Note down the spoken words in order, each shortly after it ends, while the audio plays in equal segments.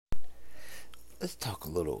let's talk a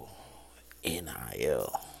little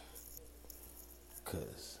NIL.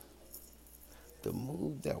 Because the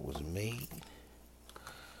move that was made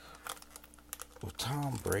with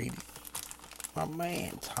Tom Brady, my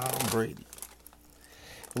man Tom Brady,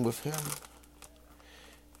 and with him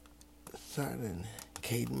signing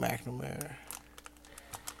Cade McNamara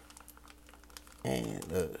and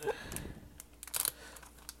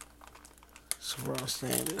Ross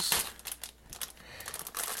Sanders,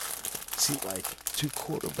 see like two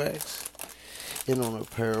quarterbacks in on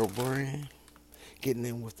apparel brand, getting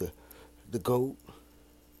in with the GOAT.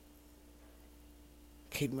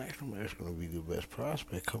 Cade McNamara is going to be the best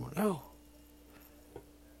prospect coming out.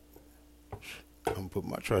 I'm going to put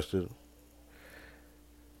my trust in him.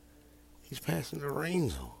 He's passing the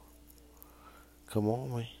reins on. Come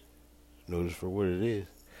on, man. Notice for what it is.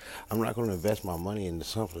 I'm not going to invest my money into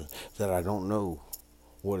something that I don't know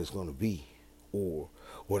what it's going to be, or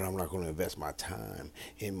what I'm not going to invest my time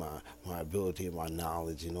and my ability and my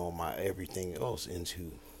knowledge and all my everything else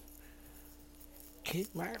into. Cade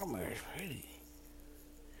McNamara is ready.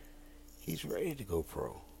 He's ready to go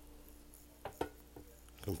pro.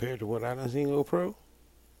 Compared to what I done seen go pro,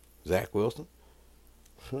 Zach Wilson,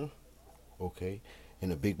 okay,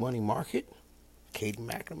 in a big money market, Cade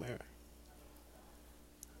McNamara.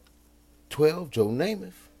 12, Joe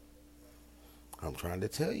Namath. I'm trying to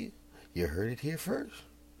tell you, you heard it here first.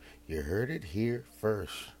 You heard it here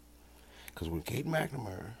first. Because when Cade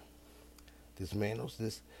McNamara dismantles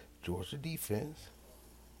this Georgia defense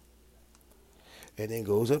and then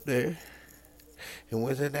goes up there and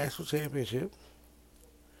wins that national championship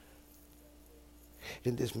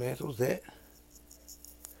and dismantles that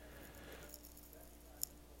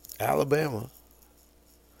Alabama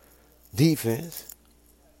defense,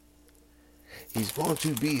 he's going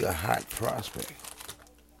to be a hot prospect.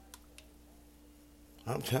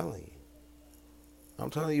 I'm telling you. I'm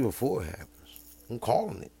telling you before it happens. I'm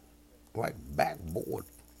calling it. Like backboard.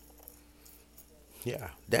 Yeah,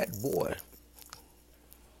 that boy.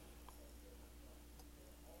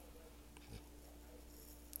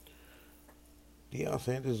 Deion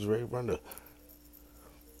Sanders is ready to run a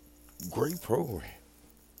great program.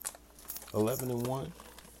 11-1.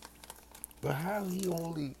 But how he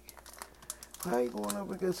going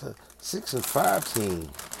up against a 6-5 team?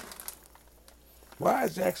 Why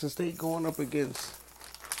is Jackson State going up against,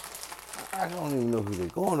 I don't even know who they're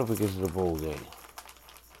going up against in the bowl game.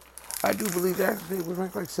 I do believe Jackson State was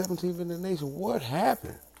ranked like 17th in the nation. What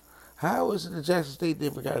happened? How is it that Jackson State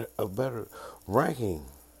never got a better ranking?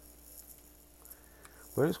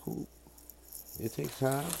 But it's cool. It takes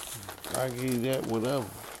time. I give you that, whatever.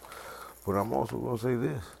 But I'm also going to say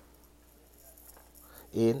this.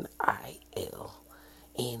 NIL.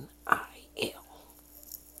 NIL.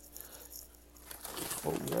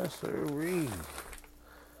 Oh, yes, sir.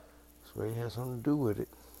 So it has something to do with it.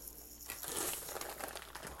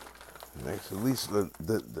 Next, at least the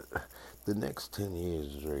next 10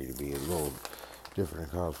 years is ready to be a little different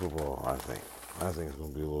in college football, I think. I think it's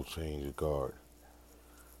going to be a little change of guard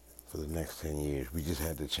for the next 10 years. We just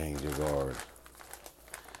had to change the guard.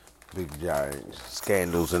 Big giant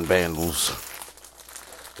scandals and vandals.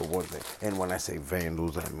 For one thing. And when I say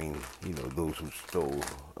vandals, I mean, those who stole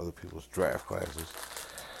other people's draft classes,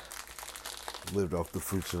 lived off the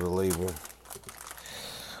fruits of the labor.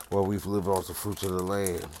 Well, we've lived off the fruits of the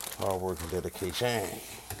land, hard work and dedication.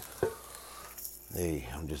 Hey,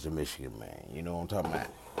 I'm just a Michigan man. You know what I'm talking about?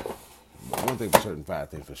 But one thing for certain, 5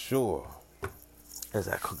 things for sure. As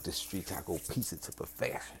I cook the streets, I go piece it to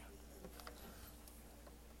perfection.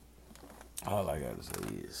 All I gotta say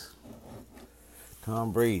is,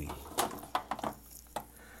 Tom Brady,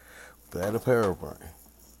 that apparel brand.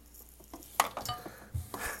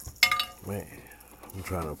 Man, I'm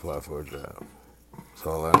trying to apply for a job. That's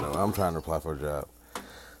all I know. I'm trying to apply for a job.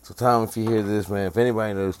 So Tom, if you hear this, man, if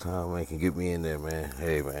anybody knows Tom, man, can get me in there, man.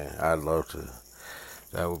 Hey, man, I'd love to.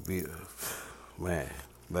 That would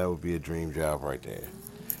be a dream job right there.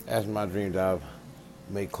 That's my dream job.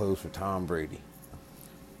 Make clothes for Tom Brady.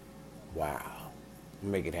 Wow.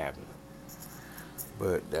 Make it happen.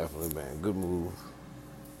 But definitely, man, good move.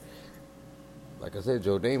 Like I said,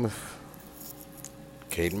 Joe Namath,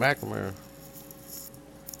 Cade McNamara.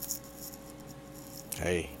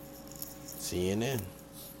 Hey, CNN.